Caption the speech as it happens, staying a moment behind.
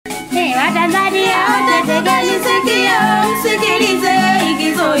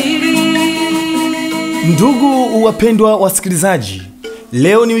Ndugu wapendwa wasikilizaji,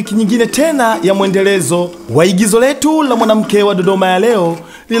 leo ni wiki nyingine tena ya mwendelezo wa igizo letu la mwanamke wa Dodoma ya leo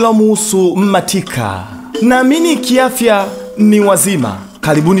lilomuhusu Matika. Naamini kiafya ni wazima.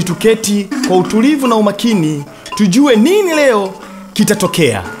 Karibuni tuketi kwa utulivu na umakini tujue nini leo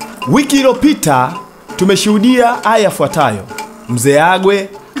kitatokea. Wiki iliyopita tumeshuhudia haya yafuatayo: Mzee Agwe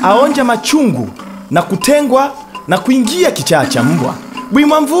aonja machungu na kutengwa na kuingia kichaa cha mbwa. Bi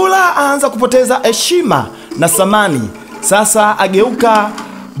Mwamvula aanza kupoteza heshima na samani, sasa ageuka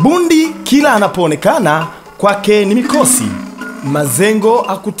bundi kila anapoonekana kwake ni mikosi. Mazengo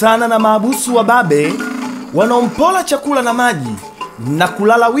akutana na maabusu wa babe wanaompola chakula na maji na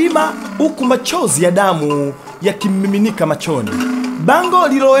kulala wima huku machozi ya damu yakimiminika machoni. Bango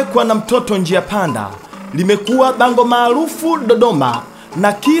lilowekwa na mtoto njia panda limekuwa bango maarufu Dodoma,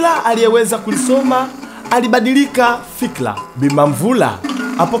 na kila aliyeweza kulisoma alibadilika fikra. Bi Mwamvula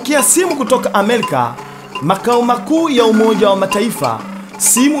apokea simu kutoka Amerika, makao makuu ya Umoja wa Mataifa.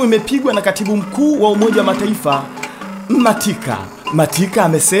 Simu imepigwa na katibu mkuu wa Umoja wa Mataifa Matika. Matika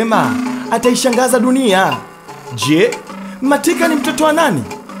amesema ataishangaza dunia. Je, Matika ni mtoto wa nani?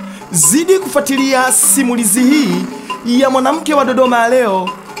 Zidi kufuatilia simulizi hii ya mwanamke wa Dodoma ya leo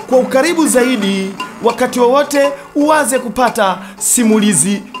kwa ukaribu zaidi. Wakati wowote uwaze kupata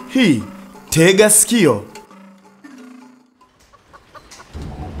simulizi hii, tega sikio.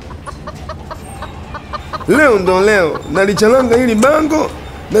 Leo ndo leo nalichalanga hili bango,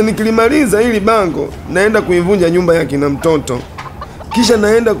 na nikilimaliza hili bango naenda kuivunja nyumba ya kina mtoto, kisha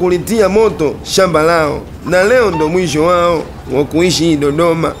naenda kulitia moto shamba lao, na leo ndo mwisho wao wa kuishi hii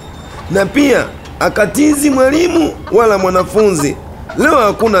Dodoma. Na pia akatizi mwalimu wala mwanafunzi, leo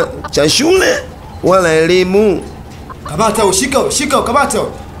hakuna cha shule wala elimu. Kamata ushika kamata.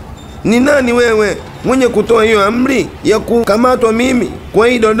 Ni nani wewe mwenye kutoa hiyo amri ya kukamatwa mimi kwa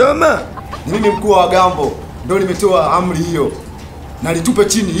hii Dodoma? Ni mimi mkuu wa Gambo, ndio nimetoa amri hiyo. Na litupe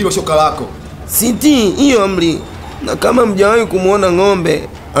chini hilo shoka lako. Siti hiyo amri. Na kama mjawahi kumuona ng'ombe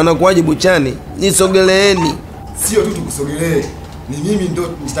anakuwaje buchani, nisogeleeni. Sio tu tukusogelee, ni mimi ndo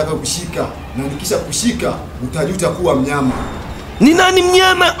nitaka kushika, na nikisha kushika utajuta kuwa mnyama. Ni nani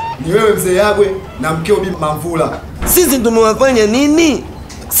mnyama? Ni wewe Mzee Agwe na mkeo Bi Mwamvula. Sisi tumewafanya nini?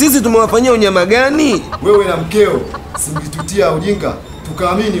 Sisi tumewafanyia unyama gani? Wewe na mkeo simlitutia ujinga,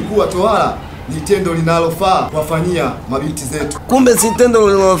 tukaamini kuwa tohara ni tendo linalofaa kuwafanyia mabinti zetu. Kumbe si tendo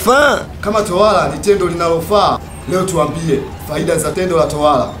linalofaa. Kama tohara ni tendo linalofaa, leo tuambie faida za tendo la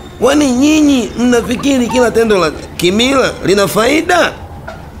tohara. Kwani nyinyi mnafikiri kila tendo la kimila lina faida?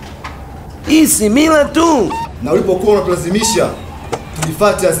 Hii si mila tu. Na ulipokuwa unatulazimisha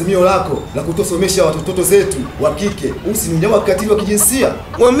tulifuate azimio lako la kutosomesha watoto zetu wa kike, usi ni mnyama kikatili wa kijinsia.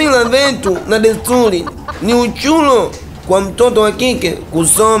 Kwa mila zetu na desturi ni uchulo kwa mtoto wa kike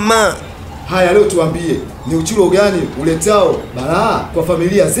kusoma. Haya, leo tuambie ni uchulo gani uletao balaa kwa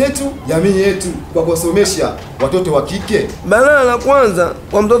familia zetu, jamii yetu, kwa kusomesha watoto wa kike? Balaa la kwanza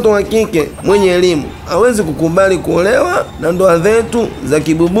kwa mtoto wa kike mwenye elimu, hawezi kukubali kuolewa na ndoa zetu za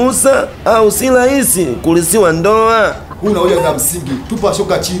kibubusa, au si rahisi kulisiwa ndoa. Huna hoja za msingi, tupa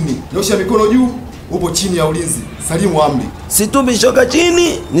shoka chini, nyosha mikono juu, upo chini ya ulinzi, salimu amri. Situpi shoka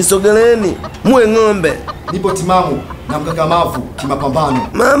chini, nisogeleeni, muwe ng'ombe. Nipo timamu na mkakamavu kimapambano.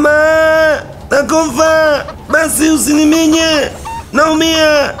 Mama, nakufa, basi usiniminye,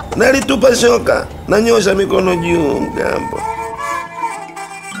 naumia. Nalitupa shoka, nanyosha mikono juu, Mgambo.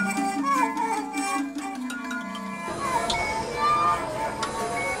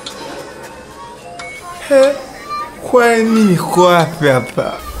 Kwa nini kwa wapi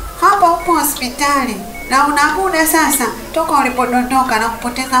hapa? Hapa upo hospitali na una muda sasa toka ulipodondoka na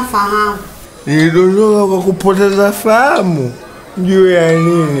kupoteza fahamu. Nilidondoka kwa kupoteza fahamu? Juu ya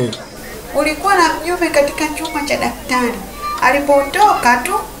nini? Ulikuwa na mjumbe katika chumba cha daktari. Alipotoka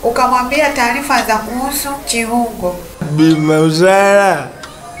tu ukamwambia taarifa za kuhusu Chiungo. Bi Mwamvula,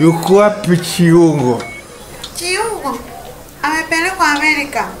 yuko wapi Chiungo? Chiungo amepelekwa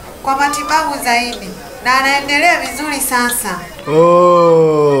Amerika kwa matibabu zaidi na anaendelea vizuri sasa.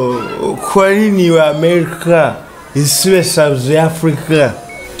 Oh, kwa nini wa Amerika isiwe South Africa?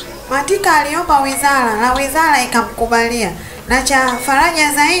 Matika aliomba wizara na wizara ikamkubalia, na cha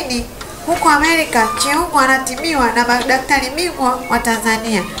faraja zaidi huko Amerika Chiungo anatibiwa na madaktari bingwa wa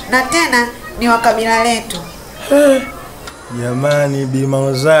Tanzania, na tena ni wa kabila letu. Jamani Bi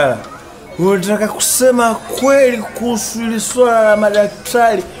Mwamvula, unataka kusema kweli kuhusu ile swala la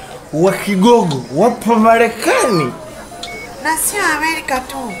madaktari wa Kigogo wapo Marekani? Na sio Amerika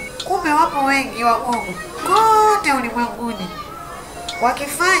tu, kumbe wapo wengi Wagogo kote ulimwenguni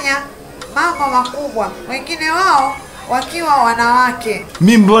wakifanya mambo makubwa, wengine wao wakiwa wanawake.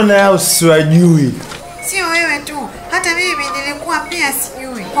 Mimi mbona hao siwajui? Sio wewe tu, hata mimi nilikuwa pia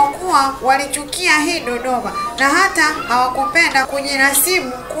sijui, kwa kuwa walichukia hii Dodoma na hata hawakupenda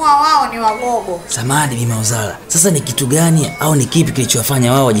kujinasibu kuwa wao ni wagogo. Samahani Bi Mauzala, sasa ni kitu gani au ni kipi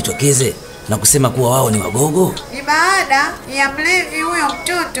kilichowafanya wao wajitokeze na kusema kuwa wao ni wagogo? Ni baada ya mlevi huyo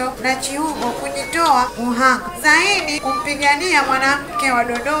mtoto na Chiugo kujitoa uhanga, zaidi kumpigania mwanamke wa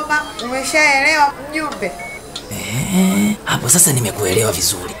Dodoma. Umeshaelewa mjumbe? Hapo sasa nimekuelewa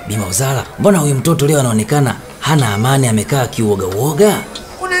vizuri. Bi Mauzala, mbona huyu mtoto leo anaonekana hana amani, amekaa kiuoga uoga?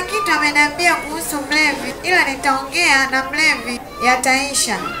 Kuna kitu ameniambia kuhusu mlevi, ila nitaongea na mlevi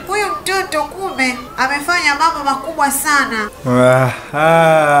yataisha. Huyu mtoto kumbe amefanya mambo makubwa sana.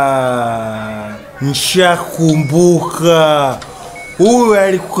 Nishakumbuka. Huyu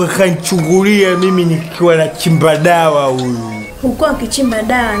alikuwa kanichungulia mimi nikiwa na chimba dawa huyu. Hukuwa ukichimba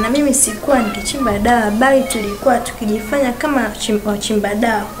dawa na mimi sikuwa nikichimba dawa, bali tulikuwa tukijifanya kama wachimba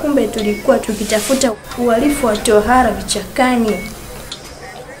dawa. Kumbe tulikuwa tukitafuta uhalifu wa tohara vichakani.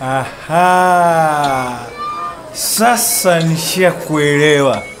 Sasa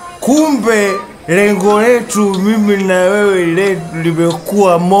nishakuelewa. Kumbe lengo letu mimi na wewe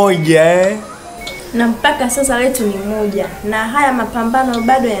limekuwa moja Na mpaka sasa letu ni moja, na haya mapambano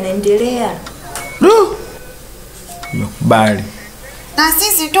bado yanaendelea. Nakubali. Na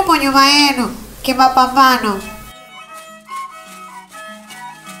sisi tupo nyuma yenu kimapambano.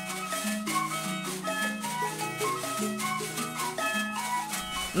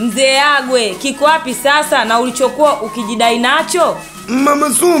 Mzee Agwe, kiko wapi sasa na ulichokuwa ukijidai nacho?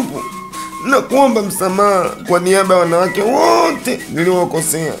 Mama Sumpu, nakuomba msamaha kwa niaba ya wanawake wote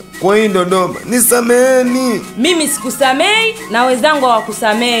niliowakosea kwa hii Dodoma. Nisameheni. Mimi sikusamei na wenzangu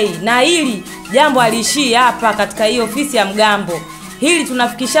hawakusamei, na hili jambo aliishii hapa katika hii ofisi ya mgambo. Hili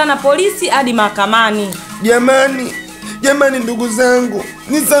tunafikishana polisi hadi mahakamani. Jamani ndugu zangu,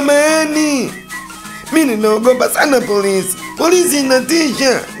 nisameheni. Mimi ninaogopa sana polisi. Polisi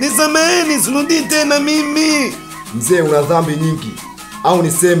inatisha. Nisameheni, sirudi tena mimi. Mzee, una dhambi nyingi, au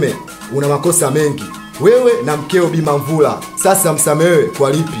niseme una makosa mengi, wewe na mkeo Bi Mamvula. Sasa msamehewe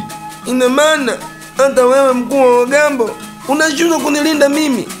kwa lipi? Ina maana hata wewe mkuu wa Wagambo unashindwa kunilinda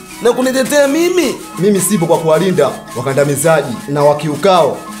mimi na kunitetea mimi? Mimi sipo kwa kuwalinda wakandamizaji na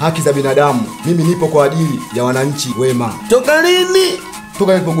wakiukao haki za binadamu. Mimi nipo kwa ajili ya wananchi wema. Toka lini?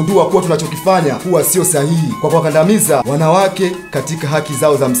 Toka nilipogundua kuwa tunachokifanya kuwa sio sahihi kwa kuwakandamiza wanawake katika haki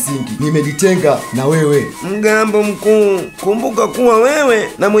zao za msingi. Nimejitenga na wewe. Mgambo mkuu, kumbuka kuwa wewe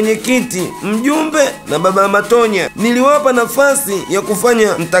na mwenyekiti, mjumbe na baba Matonya niliwapa nafasi ya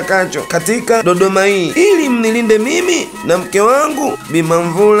kufanya mtakacho katika Dodoma hii ili mnilinde mimi na mke wangu Bi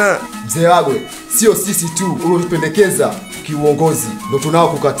Mamvula. Mzee Agwe, sio sisi tu uliotupendekeza kiuongozi ndo tunao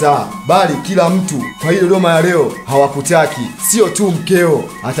kukataa, bali kila mtu. Kwa hiyo Dodoma ya leo hawakutaki, sio tu mkeo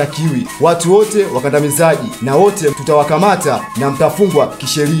hatakiwi. Watu wote wakandamizaji na wote tutawakamata na mtafungwa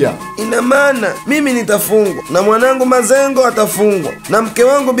kisheria. Ina maana mimi nitafungwa na mwanangu Mazengo atafungwa na mke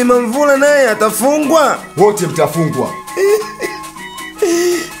wangu Bi Mamvula naye atafungwa? Wote mtafungwa.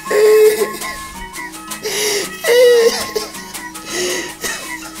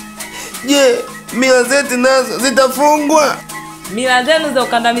 Je, mila zetu nazo zitafungwa? Mila zenu za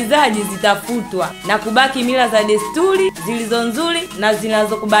ukandamizaji zitafutwa na kubaki mila za desturi zilizo nzuri na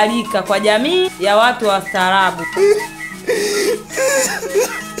zinazokubalika kwa jamii ya watu wa wastaarabu.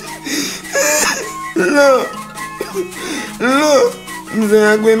 Lo, Mzee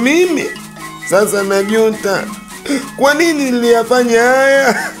Agwe, mimi sasa najuta. Kwa nini niliyafanya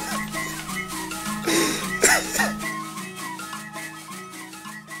haya?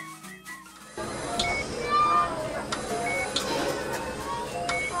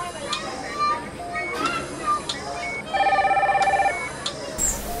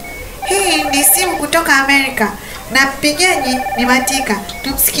 Hii ni simu kutoka Amerika na mpigaji ni Matika.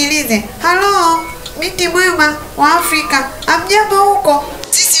 Tumsikilize. Halo, binti mwema wa Afrika. Amjambo huko?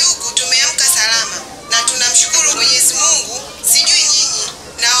 Sisi huku tumeamka salama na tunamshukuru Mwenyezi Mungu. Sijui nyinyi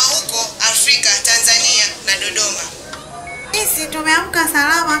na wa huko Afrika, Tanzania na Dodoma. Sisi tumeamka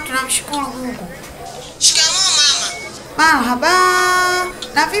salama, tunamshukuru Mungu. Shikamoo mama. Marhaba.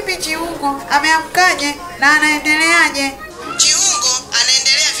 Na vipi Chiungo? Ameamkaje na anaendeleaje? Chiungo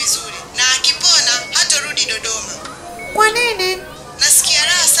anaendelea vizuri na akipona hatorudi Dodoma. Kwa nini? Nasikia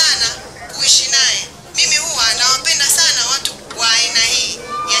raha sana kuishi naye. Mimi huwa nawapenda sana watu wa aina hii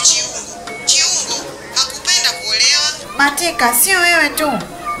ya Chiungo. Chiungo hakupenda kuolewa. Matika, sio wewe tu,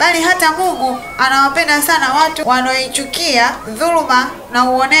 bali hata Mungu anawapenda sana watu wanaoichukia dhuluma na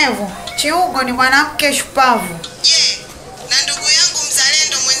uonevu. Chiungo ni mwanamke shupavu. Je, na ndugu yangu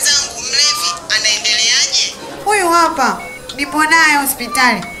mzalendo mwenzangu mlevi anaendeleaje? Huyu hapa, nipo naye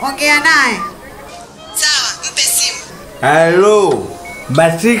hospitali. Ongea naye. Halo,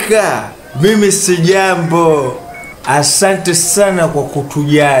 Matika, mimi si jambo. Asante sana kwa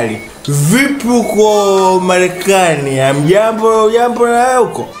kutujali. Vipi uko Marekani? Jambo na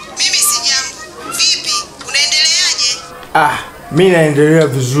huko? Mimi si jambo. Vipi? Unaendeleaje? Mimi naendelea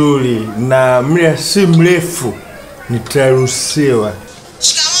vizuri na muda si mrefu nitaruhusiwa.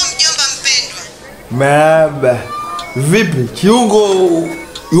 Shikamoo mjomba mpendwa. Marahaba. Vipi? Kiungo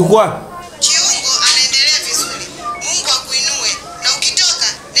yuko wapi? Kiungo anaendelea vizuri. Mungu akuinue. Na ukitoka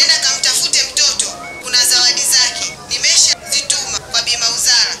nenda kamtafute mtoto. Kuna zawadi zake. Nimeshazituma kwa Bi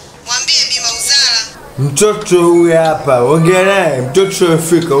Mauzara. Mwambie Bi Mauzara. Mtoto huyu hapa. Ongea naye. Mtoto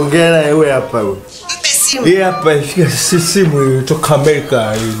afika. Ongea naye huyu hapa huyu. Mpe simu. Hii hapa simu kutoka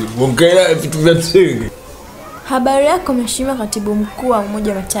Amerika. Ongea naye vitu vya msingi. Habari yako Mheshimiwa Katibu Mkuu wa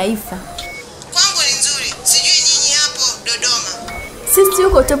Umoja wa Mataifa. Kwangu ni nzuri. Sijui nyinyi hapo Dodoma. Sisi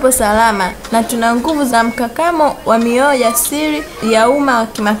huko tupo salama na tuna nguvu za mkakamo wa mioyo ya siri ya umma wa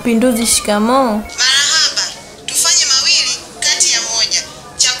kimapinduzi. Shikamoo. Marahaba. Tufanye mawili kati ya moja.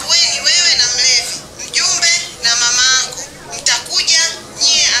 Chagueni wewe na mlevi, mjumbe na mama yangu. Mtakuja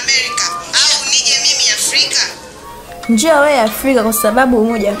nyie Amerika au nije mimi Afrika? Njoo wewe Afrika kwa sababu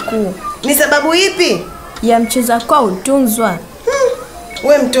umoja kuu. Ni sababu ipi? Ya mcheza kwao utunzwa.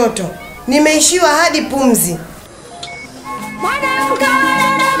 We mtoto, nimeishiwa hadi pumzi. Mwanamke wa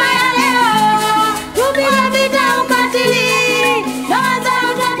Dodoma ya leo, tupiga vita ukatili, ndoa za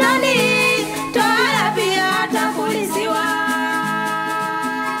utotoni, tohara pia atakulisiwa.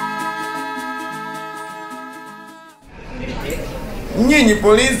 Nyinyi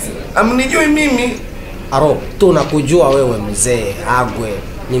polisi, amnijui mimi? Aro, tunakujua wewe mzee Agwe.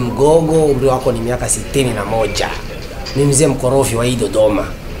 Ni mgogo, umri wako ni miaka 61. Ni mzee mkorofi wa hii Dodoma.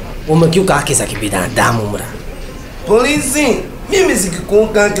 Umekiuka haki za kibinadamu mra. Polisi, mimi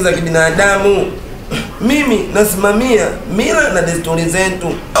sikiuka haki za kibinadamu. Mimi nasimamia mila na desturi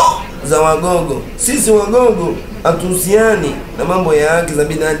zetu za Wagogo. Sisi Wagogo hatuhusiani na mambo ya haki za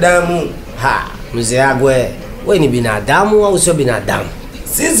binadamu. Mzee Agwe, wewe ni binadamu au sio binadamu?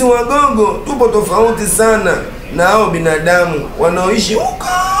 Sisi Wagogo tupo tofauti sana na hao binadamu wanaoishi huko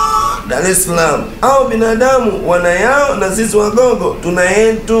Dar es Salaam. Hao binadamu wana yao na sisi Wagogo tuna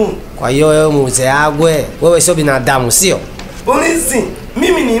yetu. Kwa hiyo wewe mzee Agwe, wewe sio binadamu sio? Polisi,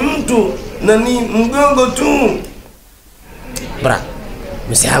 mimi ni mtu na ni mgogo tu. Bra,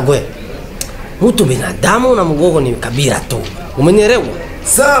 mzee Agwe, mtu binadamu na mgogo ni kabila tu. Umenielewa?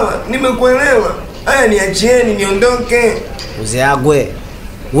 Sawa, nimekuelewa. Haya, niachieni niondoke. Mzee Agwe,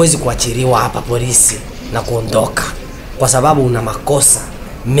 huwezi kuachiliwa hapa polisi na kuondoka kwa sababu una makosa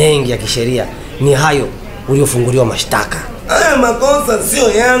mengi ya kisheria. Ni hayo uliofunguliwa mashtaka. Haya makosa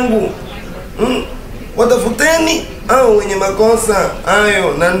sio yangu. Watafuteni au wenye makosa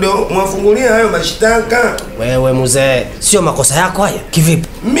hayo na ndio mwafungulia hayo mashtaka. Wewe mzee, sio makosa yako haya. Kivipi?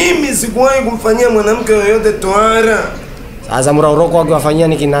 Mimi sikuwahi kumfanyia mwanamke yoyote tohara. Sasa mrauroko wakiwafanyia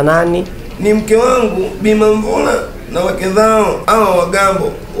ni kina nani? Ni mke wangu Bi Mvula na wake zao hao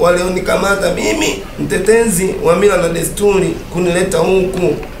Wagambo walionikamata mimi mtetezi wa mila na desturi kunileta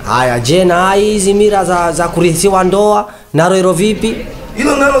huku. Haya, je, na hizi mila za kurithiwa ndoa nalo hilo vipi?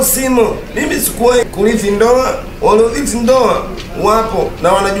 Hilo nalo simo. Mimi sikuwahi kurithi ndoa. Waliorithi ndoa wapo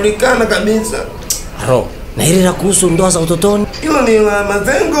na wanajulikana kabisa. Aro, na hili la kuhusu ndoa za utotoni? Hilo ni la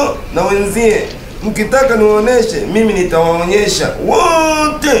Mazengo na wenzie. Mkitaka niwaoneshe, mimi nitawaonyesha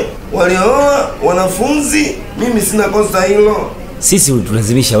wote walioa wanafunzi. Mimi sina kosa hilo. Sisi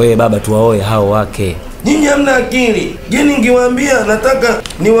ulitulazimisha wewe baba tuwaoe hao wake. Nyinyi hamna akili. Je, ningewaambia nataka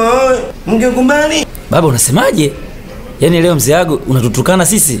niwaoe mngekubali? Baba unasemaje? Yaani leo mzee Agwe unatutukana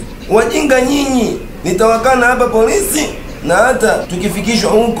sisi? Wajinga nyinyi. Nitawakana hapa polisi na hata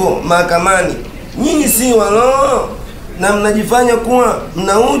tukifikishwa huko mahakamani. Nyinyi si waloo na mnajifanya kuwa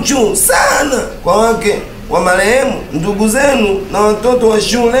mna uchu sana kwa wake wa marehemu ndugu zenu na watoto wa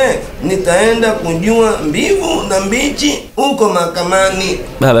shule. Nitaenda kujua mbivu na mbichi huko mahakamani.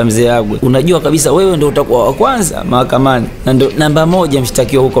 Baba mzee Agwe, unajua kabisa wewe ndio utakuwa wa kwanza mahakamani na ndio namba 1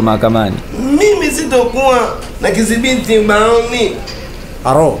 mshtakiwa huko mahakamani. Mimi sitokuwa na kidhibiti baoni.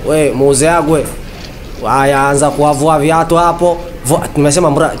 Aro, we mzee Agwe, haya anza kuavua viatu hapo.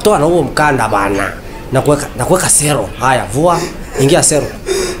 Tumesema mra, toa na huo mkanda bana. Na kuweka sero. Haya, vua, ingia sero.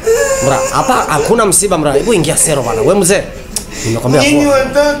 Mra, hapa hakuna msiba mra. Hebu ingia sero bana. Wewe mzee, nimekwambia vua. Nyinyi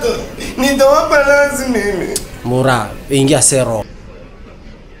watoto, nitawapa lazi mimi. Mra, ingia sero.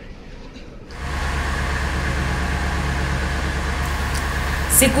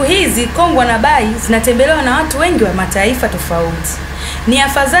 Siku hizi Kongwa na Bai zinatembelewa na watu wengi wa mataifa tofauti. Ni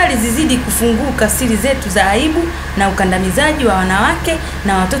afadhali zizidi kufunguka siri zetu za aibu na ukandamizaji wa wanawake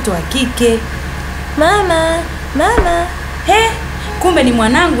na watoto wa kike. Mama, Mama. He, kumbe ni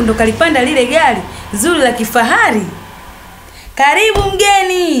mwanangu ndo kalipanda lile gari zuri la kifahari. Karibu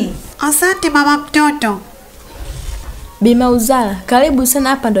mgeni. Asante mama mtoto. Bima Uzala, karibu sana,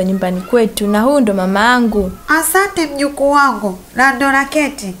 hapa ndo nyumbani kwetu na huyu ndo mama yangu. Asante mjukuu wangu. Na ndo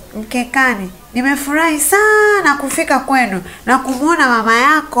naketi mkekani. Nimefurahi sana kufika kwenu na kumuona mama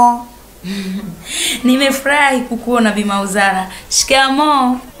yako. Nimefurahi kukuona Bima Uzala.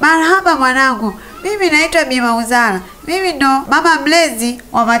 Shikamoo. Marhaba mwanangu. Mimi naitwa Bima Uzala. Mimi ndo mama mlezi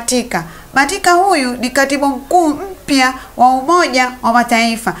wa Matika. Matika huyu ni katibu mkuu mpya wa Umoja wa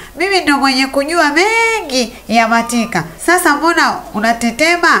Mataifa. Mimi ndo mwenye kujua mengi ya Matika. Sasa mbona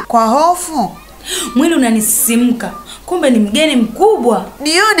unatetema kwa hofu? Mwili unanisisimka. Kumbe ni mgeni mkubwa.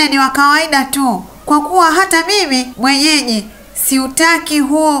 Nione ni wa kawaida tu. Kwa kuwa hata mimi mwenyeji siutaki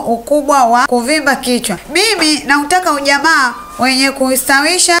huo ukubwa wa kuvimba kichwa. Mimi nautaka ujamaa wenye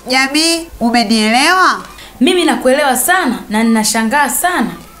kuistawisha jamii. Umenielewa? Mimi nakuelewa sana na ninashangaa sana.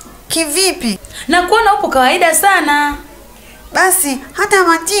 Kivipi? Na kuona upo kawaida sana. Basi hata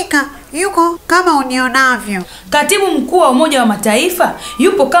Matika yuko kama unionavyo. Katibu mkuu wa Umoja wa Mataifa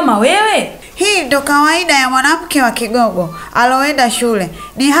yupo kama wewe? Hii ndo kawaida ya mwanamke wa kigogo aloenda shule.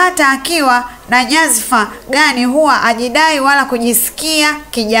 Ni hata akiwa na nyadhifa gani huwa ajidai wala kujisikia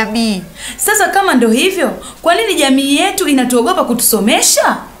kijamii. Sasa kama ndo hivyo, kwa nini jamii yetu inatuogopa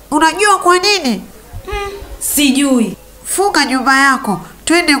kutusomesha? Unajua kwa nini? Sijui. Funga nyumba yako,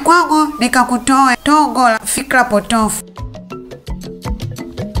 twende kwangu nikakutoe tongo la fikra potofu.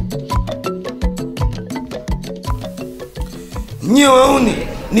 Nyie wauni,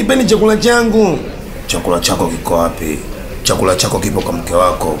 nipeni chakula changu. Chakula chako kiko wapi? Chakula chako kipo kwa mke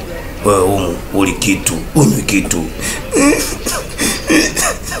wako. Wewe humu uli kitu, unywi kitu.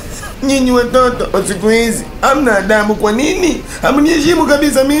 Nyinyi watoto wa siku hizi hamna adabu. Kwa nini hamniheshimu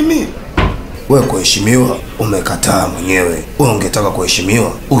kabisa mimi? Wewe kuheshimiwa umekataa mwenyewe. Wewe ungetaka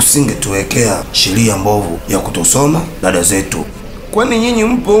kuheshimiwa usingetuwekea sheria mbovu ya kutosoma dada zetu. Kwani nyinyi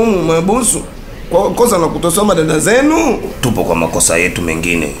mpo humu mabusu kwa kosa la kutosoma dada zenu? Tupo kwa makosa yetu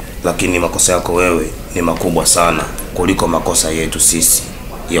mengine, lakini makosa yako wewe ni makubwa sana kuliko makosa yetu sisi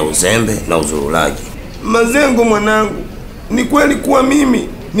ya uzembe na uzurulaji. Mazengo mwanangu, ni kweli kuwa mimi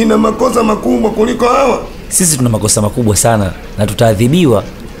nina makosa makubwa kuliko hawa? Sisi tuna makosa makubwa sana na tutaadhibiwa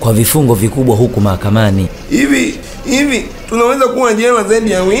kwa vifungo vikubwa huku mahakamani. Hivi tunaweza kuwa jela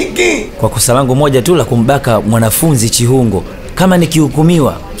zaidi ya wiki kwa kosa langu moja tu la kumbaka mwanafunzi Chihungo. Kama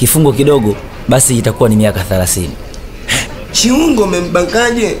nikihukumiwa kifungo kidogo, basi itakuwa ni miaka 30. Chihungo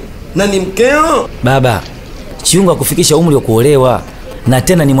membakaje? Na ni mkeo? Baba, Chihungo hakufikisha umri wa kuolewa na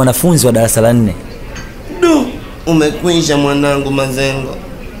tena ni mwanafunzi wa darasa la 4. Umekwisha mwanangu Mazengo.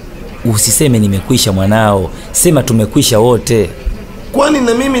 Usiseme nimekwisha mwanao, sema tumekwisha wote. Kwani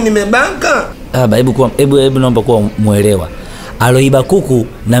na mimi nimebaka? Baba, hebu naomba kuwa muelewa. Aloiba kuku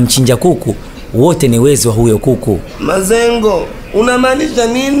na mchinja kuku wote ni wezi wa huyo kuku. Mazengo, unamaanisha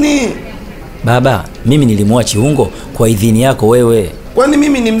nini? Baba, mimi nilimuoa Chihungo kwa idhini yako wewe. Kwani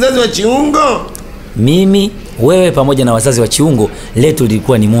mimi ni mzazi wa Chihungo? Mimi, wewe pamoja na wazazi wa Chihungo letu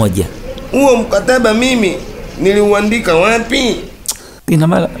lilikuwa ni moja. Huo mkataba mimi niliuandika wapi? Ina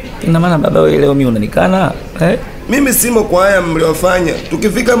maana baba wewe leo mimi unanikana? Mimi simo kwa haya mliofanya.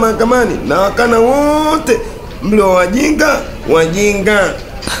 Tukifika mahakamani na wakana wote mlio wajinga.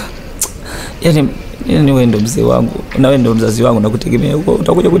 Yaani wewe ndo mzee wangu na wewe ndo mzazi wangu, nakutegemea huko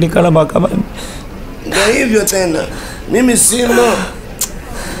utakuja kunikana mahakamani. Ndio hivyo tena. Mimi simo.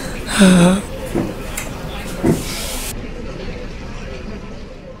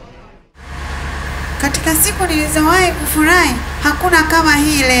 Katika siku nilizowahi kufurahi hakuna kama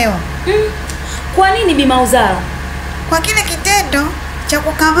hii leo. Kwa nini Bima Uzala? Kwa kile kitendo cha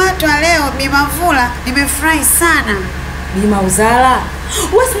kukamatwa leo Bima Vula, nimefurahi sana. Bima Uzala,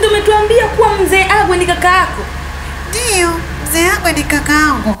 wewe ndio umetuambia kuwa mzee Agwe ni kaka yako? Ndio, mzee Agwe ni kaka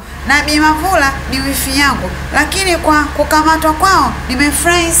yangu na Bima Vula ni wifi yangu, lakini kwa kukamatwa kwao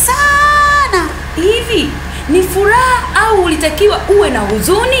nimefurahi sana. Hivi ni furaha au ulitakiwa uwe na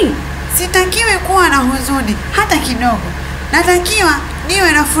huzuni? Sitakiwi kuwa na huzuni hata kidogo. Natakiwa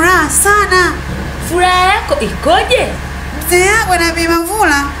niwe na furaha sana. Furaha yako ikoje? Mzee Agwe na Bima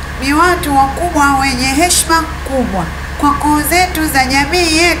Vula ni watu wakubwa wenye heshima kubwa kwa koo zetu za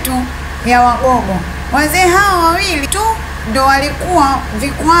jamii yetu ya Wagogo. Wazee hao wawili tu ndo walikuwa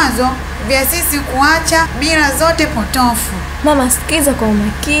vikwazo vya sisi kuacha mila zote potofu. Mama, sikiza kwa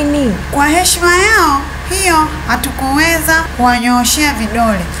umakini. Kwa heshima yao hiyo hatukuweza kuwanyooshea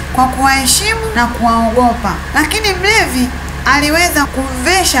vidole kwa kuwaheshimu na kuwaogopa. Lakini mlevi aliweza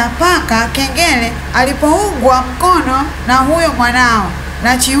kumvesha paka kengele alipoungwa mkono na huyo mwanao.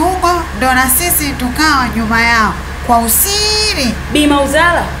 na Chiungo ndo na sisi tukawa nyuma yao kwa usiri. Bi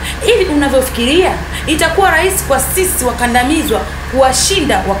Mauzala, hivi unavyofikiria itakuwa rahisi kwa sisi wakandamizwa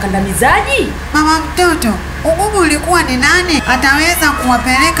kuwashinda wakandamizaji? Mama mtoto, ugumu ulikuwa ni nani ataweza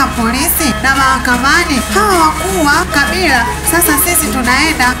kuwapeleka polisi na mahakamani hawa wakuu wa kabila? Sasa sisi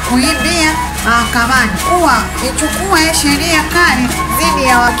tunaenda kuimbia mahakamani kuwa ichukue sheria kali dhidi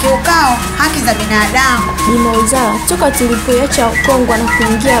ya wakiukao haki za binadamu. Bi Mauzala, toka tulipoacha Kongwa na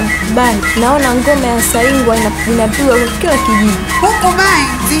kuingia Bai, naona ngoma ya Saingwa inapigwa kwa kila kijiji. Huku Bai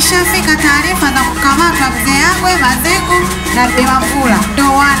zishafika taarifa za kukamatwa Mzee Agwe, Mazengo na Bimavula,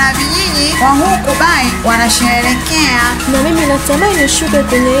 ndo wana vijiji wa huku Bai wanasherekea. Na mimi natamani nishuke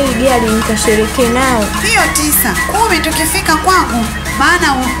kwenye hili gari nikasherekee nao. Hiyo 9, 10 tukifika kwangu,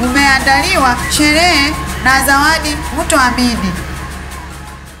 maana umeandaliwa sherehe na zawadi hutoamini.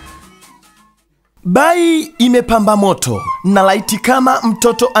 Bai imepamba moto, na laiti kama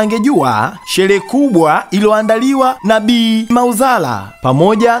mtoto angejua sherehe kubwa iliyoandaliwa na Bi Mauzala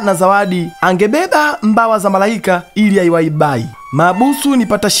pamoja na zawadi, angebeba mbawa za malaika ili aiwai Bai. Mabusu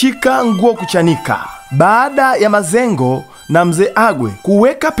nipata shika nguo kuchanika. Baada ya Mazengo na Mzee Agwe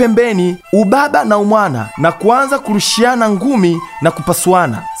kuweka pembeni ubaba na umwana na kuanza kurushiana ngumi na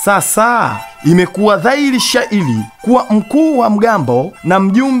kupasuana, sasa imekuwa dhahiri shairi kuwa mkuu wa mgambo na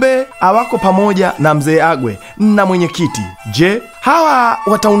mjumbe awako pamoja na Mzee Agwe na mwenyekiti. Je, hawa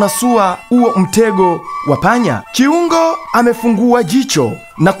wataunasua uo mtego wa panya? Chiungo amefungua jicho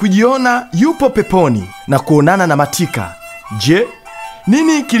na kujiona yupo peponi na kuonana na Matika. Je,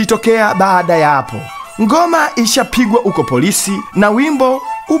 nini kilitokea baada ya hapo? Ngoma ishapigwa uko polisi na wimbo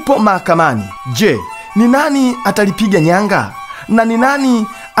upo mahakamani. Je, ni nani atalipiga nyanga na ni nani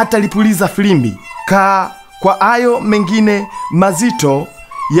atalipuliza filimbi? Kwa ayo mengine mazito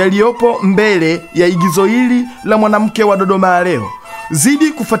yaliyopo mbele ya igizo hili la Mwanamke wa Dodoma ya leo,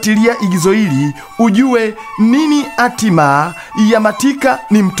 zidi kufuatilia igizo hili ujue nini hatima ya Matika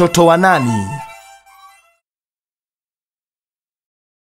ni mtoto wa nani.